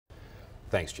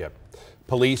Thanks, Chip.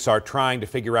 Police are trying to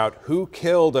figure out who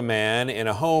killed a man in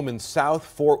a home in South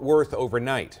Fort Worth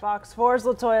overnight. Fox 4's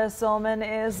Latoya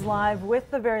Silman is live with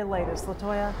the very latest.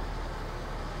 Latoya.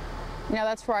 Yeah,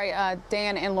 that's right,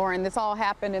 Dan and Lauren. This all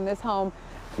happened in this home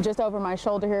just over my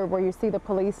shoulder here where you see the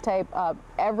police tape.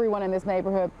 Everyone in this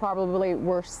neighborhood probably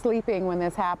were sleeping when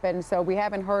this happened, so we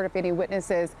haven't heard if any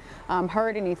witnesses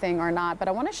heard anything or not. But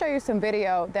I want to show you some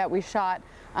video that we shot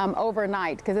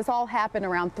overnight, because this all happened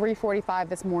around 3:45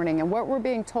 this morning. And what we're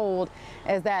being told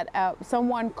is that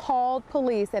someone called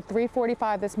police at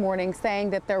 3:45 this morning saying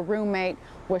that their roommate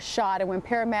was shot. And when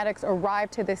paramedics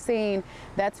arrived to the scene,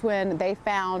 that's when they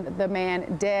found the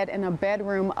man dead in a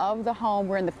bedroom of the home.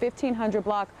 We're in the 1500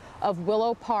 block of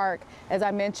Willow Park. As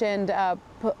I mentioned,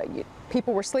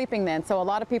 people were sleeping then, so a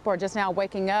lot of people are just now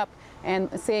waking up and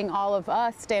seeing all of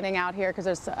us standing out here, because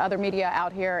there's other media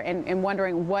out here, and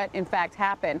wondering what in fact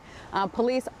happened.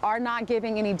 Police are not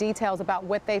giving any details about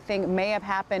what they think may have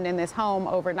happened in this home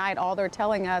overnight. All they're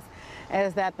telling us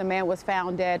is that the man was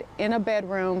found dead in a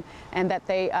bedroom and that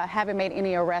they haven't made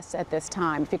any arrests at this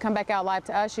time. If you come back out live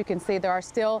to us, you can see there are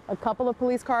still a couple of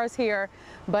police cars here,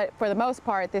 but for the most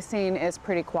part, this scene is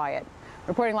pretty quiet.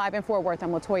 Reporting live in Fort Worth,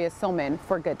 I'm Latoya Silman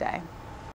for Good Day.